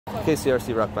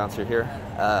KCRC Rock Bouncer here,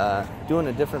 doing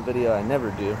a different video I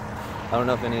never do. I don't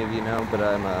know if any of you know, but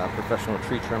I'm a professional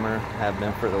tree trimmer, have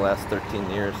been for the last 13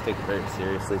 years, take it very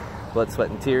seriously. Blood, sweat,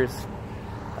 and tears.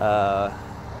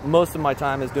 Most of my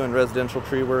time is doing residential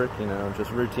tree work, you know,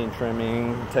 just routine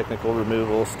trimming, technical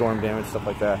removal, storm damage, stuff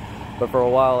like that. But for a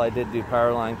while I did do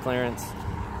power line clearance,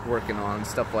 working on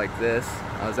stuff like this.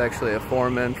 I was actually a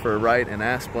foreman for Wright and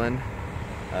Asplin.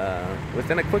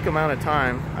 Within a quick amount of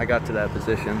time, I got to that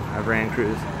position. I ran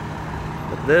crews.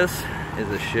 But this is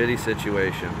a shitty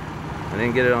situation. I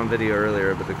didn't get it on video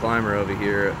earlier, but the climber over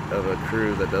here of a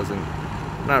crew that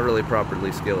not really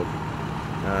properly skilled.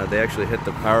 They actually hit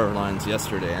the power lines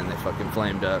yesterday and they fucking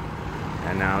flamed up.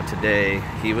 And now today,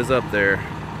 he was up there,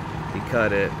 he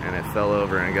cut it, and it fell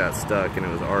over and got stuck and it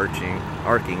was arcing.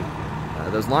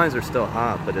 Those lines are still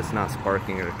hot, but it's not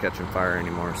sparking or catching fire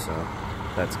anymore, so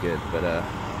that's good. But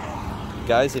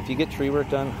guys, if you get tree work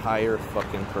done, hire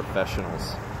fucking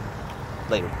professionals.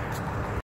 Later.